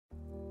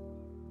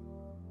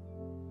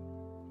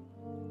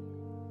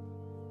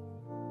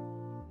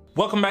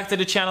Welcome back to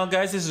the channel,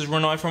 guys. This is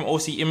Renoy from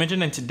OC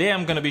Imaging, and today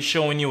I'm going to be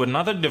showing you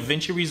another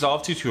Davinci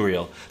Resolve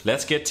tutorial.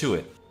 Let's get to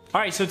it.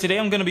 Alright, so today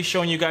I'm going to be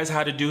showing you guys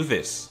how to do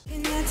this.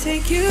 Can I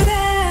take you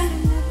there?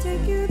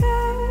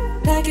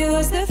 Like it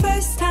was the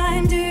first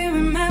time, do you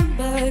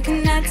remember?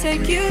 Can I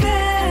take you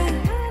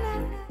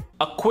there?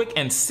 A quick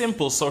and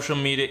simple social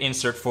media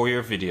insert for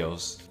your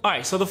videos.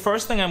 Alright, so the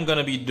first thing I'm going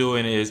to be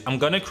doing is I'm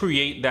going to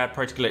create that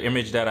particular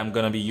image that I'm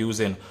going to be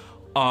using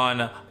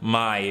on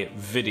my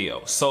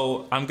video.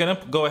 So I'm gonna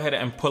go ahead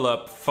and pull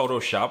up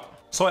Photoshop.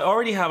 So I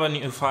already have a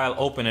new file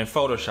open in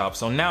Photoshop.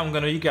 So now I'm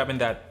gonna be grabbing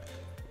that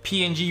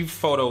PNG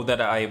photo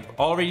that I've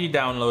already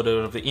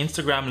downloaded of the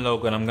Instagram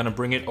logo, and I'm gonna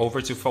bring it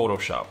over to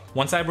Photoshop.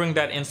 Once I bring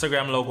that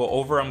Instagram logo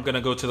over, I'm gonna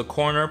go to the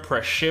corner,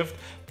 press Shift,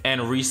 and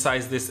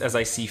resize this as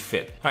I see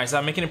fit. Alright, so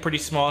I'm making it pretty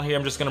small here.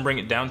 I'm just gonna bring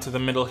it down to the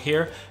middle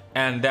here,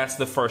 and that's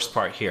the first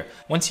part here.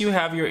 Once you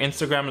have your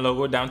Instagram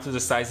logo down to the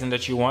sizing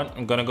that you want,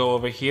 I'm gonna go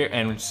over here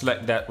and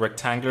select that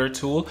rectangular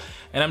tool,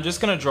 and I'm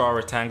just gonna draw a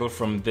rectangle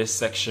from this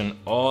section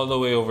all the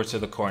way over to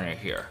the corner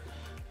here.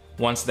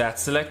 Once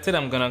that's selected,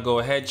 I'm gonna go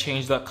ahead,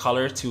 change the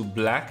color to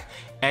black,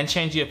 and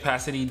change the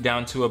opacity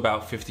down to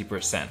about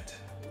 50%.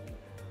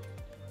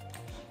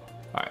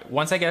 Alright,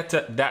 once I get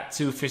that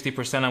to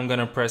 50%, I'm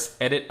gonna press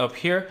edit up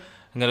here.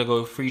 I'm gonna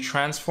go free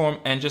transform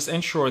and just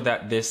ensure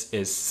that this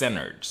is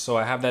centered. So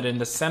I have that in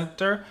the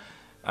center.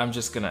 I'm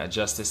just gonna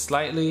adjust it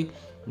slightly.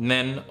 And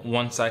then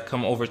once I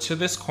come over to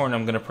this corner,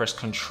 I'm gonna press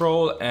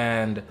Control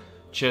and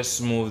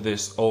just move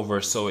this over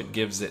so it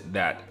gives it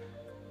that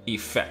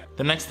effect.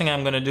 The next thing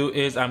I'm gonna do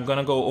is I'm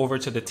gonna go over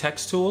to the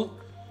text tool.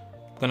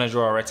 I'm gonna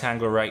draw a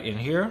rectangle right in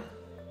here.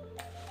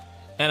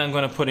 And I'm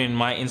gonna put in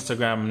my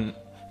Instagram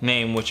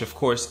name, which of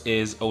course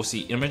is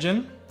OC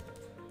Imaging.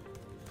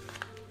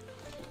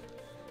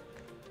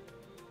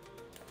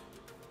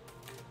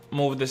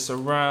 Move this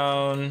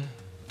around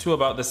to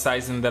about the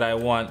sizing that I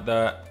want.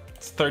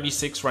 It's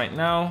 36 right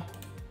now.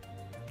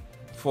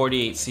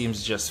 48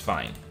 seems just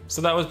fine. So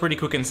that was pretty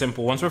quick and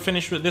simple. Once we're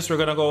finished with this, we're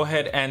gonna go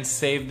ahead and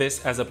save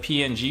this as a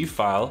PNG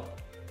file.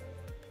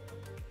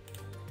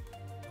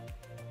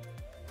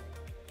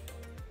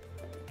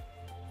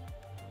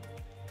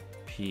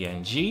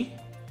 PNG.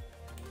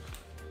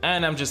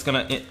 And I'm just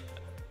gonna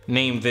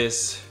name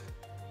this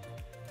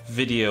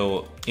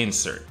video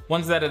insert.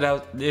 Once that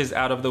is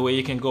out of the way,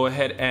 you can go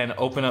ahead and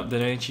open up the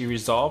Davinci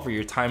Resolve or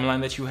your timeline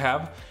that you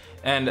have.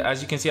 And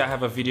as you can see, I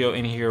have a video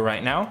in here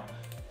right now.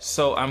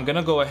 So I'm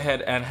gonna go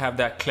ahead and have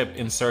that clip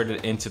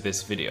inserted into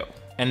this video.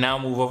 And now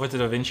move over to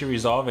Davinci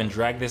Resolve and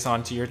drag this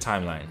onto your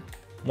timeline.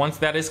 Once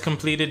that is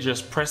completed,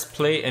 just press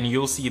play and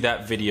you'll see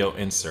that video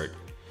insert.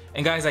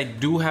 And guys, I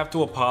do have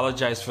to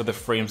apologize for the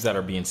frames that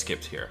are being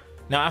skipped here.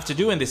 Now after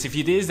doing this, if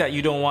it is that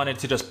you don't want it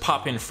to just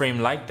pop in frame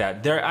like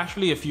that, there are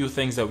actually a few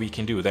things that we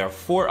can do. There are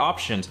 4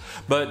 options,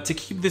 but to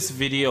keep this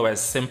video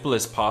as simple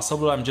as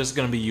possible, I'm just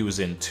gonna be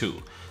using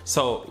 2.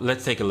 So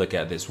let's take a look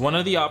at this. One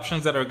of the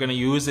options that I'm gonna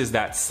use is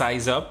that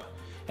size up,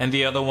 and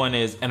the other one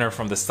is enter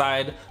from the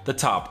side, the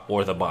top,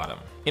 or the bottom.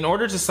 In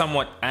order to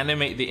somewhat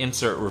animate the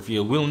insert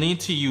reveal, we'll need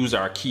to use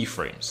our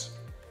keyframes.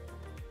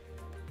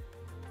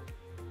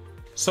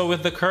 So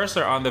with the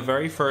cursor on the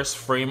very first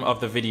frame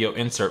of the video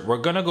insert, we're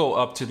gonna go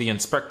up to the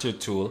inspector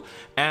tool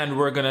and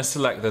we're gonna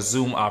select the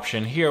zoom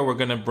option here. We're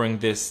gonna bring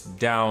this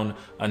down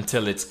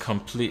until it's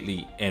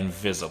completely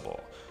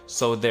invisible.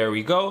 So there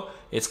we go,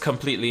 it's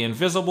completely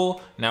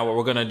invisible. Now what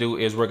we're gonna do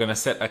is we're gonna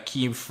set a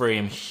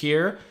keyframe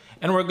here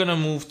and we're gonna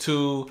move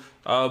to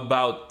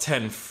about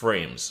 10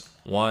 frames.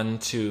 1,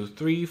 2,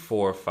 3,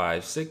 4,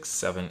 5, 6,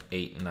 7,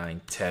 8,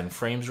 9, 10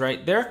 frames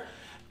right there.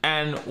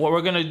 And what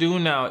we're gonna do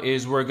now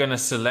is we're gonna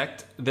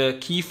select the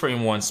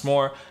keyframe once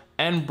more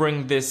and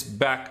bring this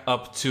back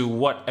up to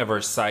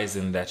whatever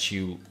sizing that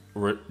you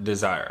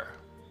desire.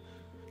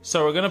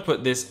 So we're gonna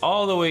put this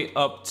all the way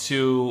up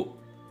to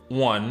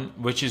 1,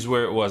 which is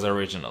where it was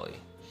originally.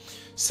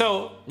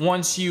 So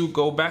once you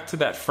go back to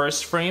that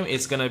first frame,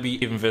 it's gonna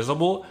be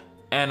invisible.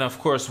 And of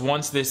course,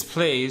 once this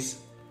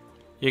plays,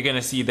 you're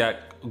gonna see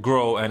that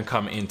grow and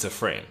come into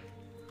frame.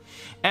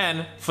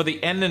 And for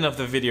the ending of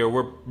the video,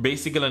 we're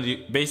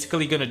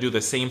basically gonna do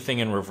the same thing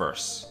in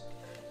reverse.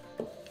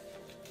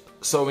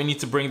 So we need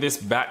to bring this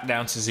back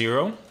down to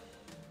 0.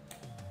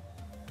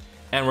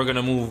 And we're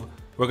gonna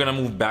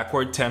move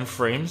backward 10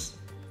 frames.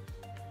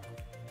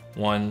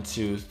 1,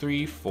 2,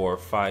 3, 4,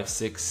 5,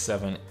 6,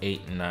 7,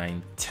 8,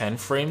 9, 10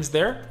 frames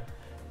there.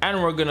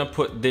 And we're gonna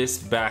put this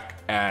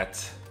back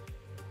at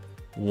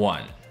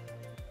 1.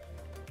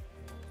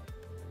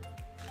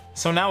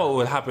 So now what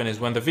will happen is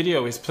when the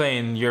video is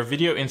playing, your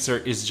video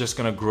insert is just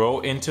gonna grow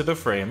into the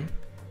frame.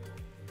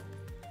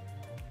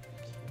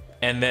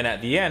 And then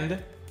at the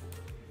end,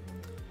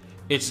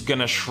 it's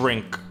gonna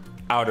shrink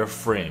out of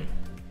frame.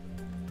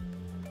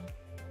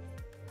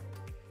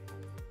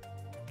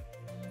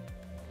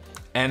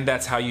 And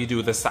that's how you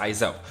do the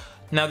size up.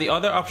 Now the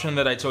other option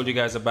that I told you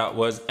guys about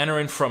was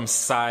entering from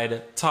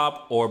side,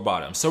 top, or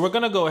bottom. So we're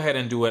gonna go ahead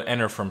and do an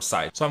enter from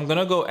side. So I'm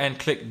gonna go and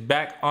click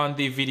back on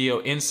the video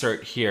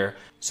insert here.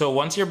 So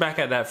once you're back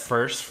at that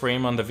first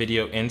frame on the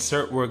video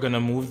insert, we're gonna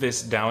move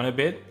this down a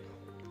bit,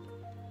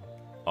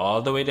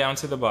 all the way down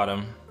to the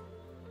bottom.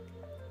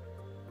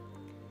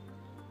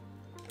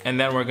 And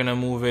then we're gonna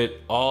move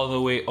it all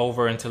the way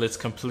over until it's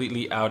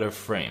completely out of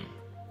frame.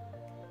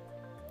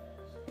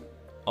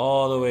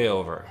 All the way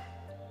over.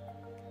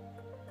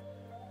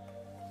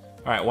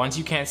 All right, once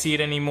you can't see it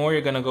anymore,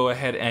 you're gonna go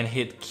ahead and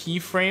hit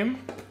keyframe,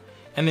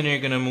 and then you're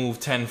gonna move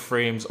 10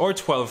 frames or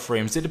 12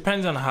 frames. It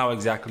depends on how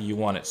exactly you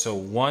want it. So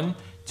 1,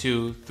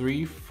 2,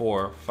 3,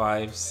 4,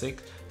 5,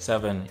 6,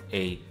 7,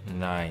 8,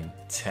 9,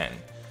 10.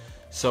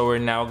 So we're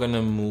now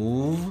gonna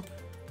move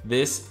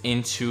this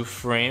into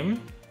frame.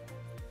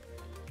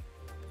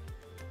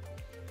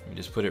 Let me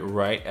just put it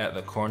right at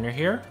the corner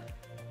here.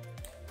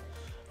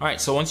 All right,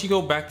 so once you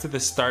go back to the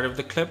start of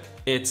the clip,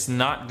 it's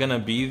not gonna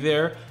be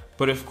there.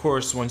 But of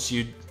course, once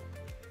you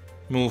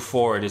move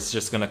forward, it's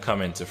just gonna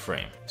come into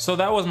frame. So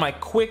that was my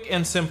quick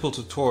and simple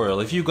tutorial.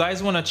 If you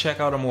guys wanna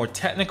check out a more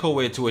technical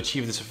way to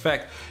achieve this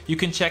effect, you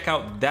can check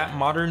out that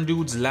modern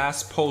dude's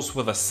last post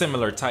with a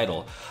similar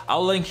title.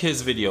 I'll link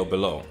his video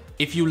below.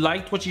 If you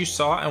liked what you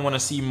saw and wanna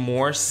see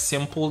more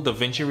simple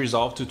Davinci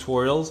Resolve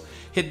tutorials,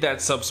 hit that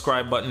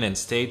subscribe button and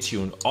stay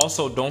tuned.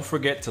 Also, don't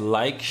forget to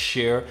like,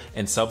 share,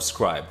 and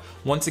subscribe.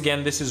 Once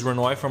again, this is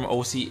Renoy from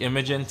OC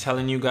Imagen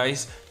telling you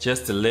guys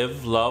just to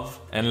live, love,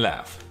 and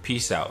laugh.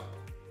 Peace out.